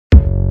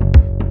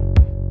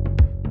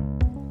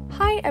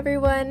Hi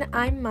everyone,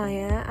 I'm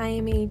Maya. I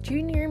am a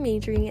junior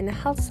majoring in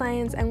health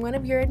science and one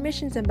of your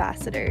admissions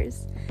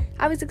ambassadors.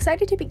 I was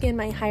excited to begin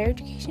my higher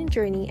education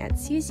journey at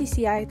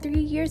CSUCI 3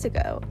 years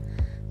ago,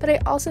 but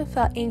I also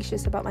felt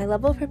anxious about my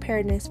level of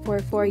preparedness for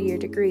a 4-year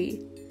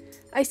degree.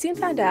 I soon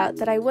found out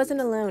that I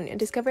wasn't alone and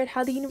discovered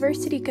how the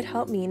university could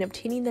help me in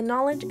obtaining the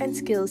knowledge and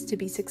skills to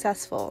be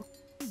successful.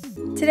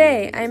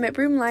 Today, I am at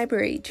Broome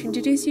Library to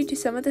introduce you to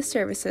some of the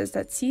services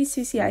that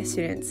CSUCI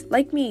students,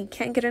 like me,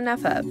 can't get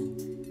enough of.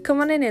 Come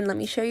on in and let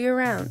me show you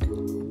around.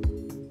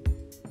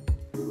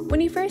 When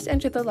you first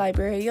enter the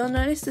library, you'll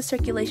notice the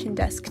circulation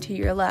desk to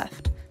your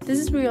left. This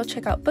is where you'll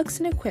check out books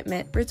and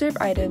equipment, reserve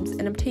items,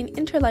 and obtain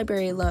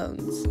interlibrary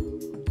loans.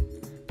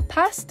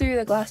 Pass through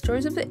the glass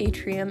doors of the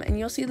atrium and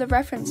you'll see the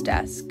reference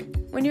desk.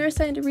 When you're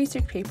assigned a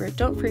research paper,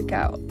 don't freak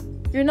out.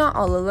 You're not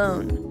all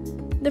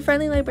alone. The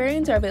friendly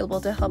librarians are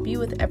available to help you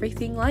with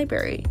everything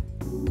library.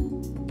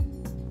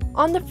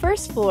 On the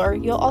first floor,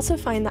 you'll also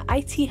find the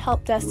IT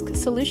Help Desk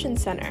Solution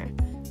Center.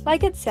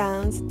 Like it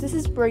sounds, this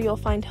is where you'll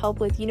find help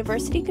with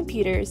university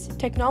computers,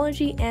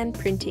 technology, and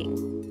printing.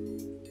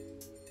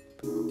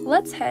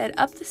 Let's head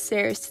up the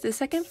stairs to the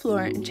second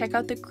floor and check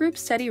out the group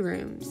study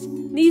rooms.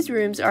 These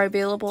rooms are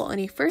available on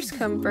a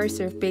first-come,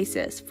 first-served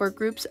basis for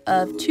groups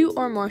of 2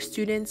 or more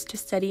students to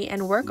study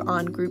and work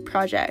on group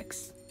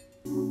projects.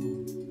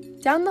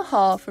 Down the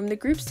hall from the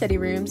group study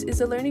rooms is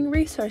the Learning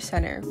Resource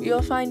Center, where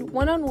you'll find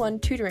one-on-one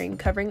tutoring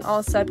covering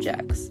all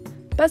subjects.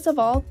 Best of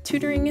all,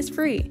 tutoring is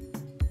free.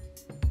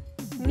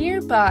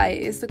 Nearby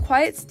is the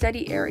quiet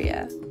study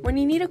area. When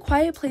you need a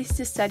quiet place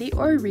to study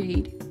or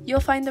read, you'll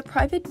find the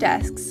private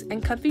desks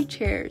and comfy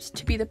chairs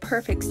to be the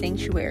perfect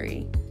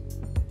sanctuary.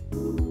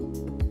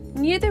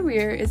 Near the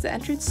rear is the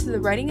entrance to the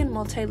Writing and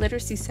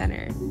Multiliteracy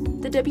Center.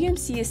 The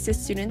WMC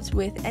assists students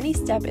with any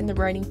step in the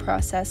writing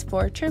process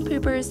for term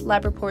papers,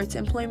 lab reports,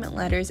 employment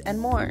letters, and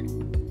more.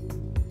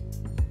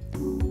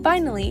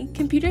 Finally,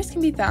 computers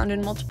can be found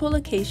in multiple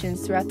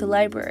locations throughout the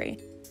library,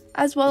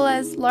 as well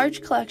as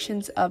large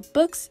collections of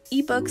books,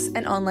 ebooks,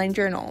 and online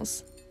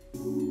journals.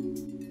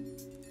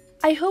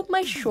 I hope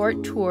my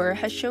short tour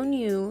has shown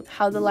you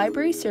how the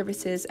library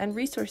services and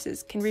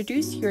resources can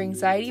reduce your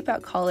anxiety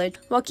about college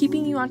while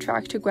keeping you on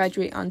track to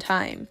graduate on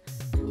time.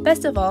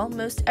 Best of all,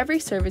 most every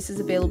service is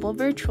available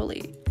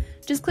virtually.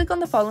 Just click on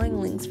the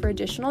following links for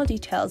additional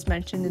details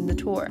mentioned in the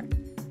tour.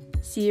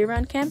 See you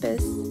around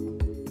campus!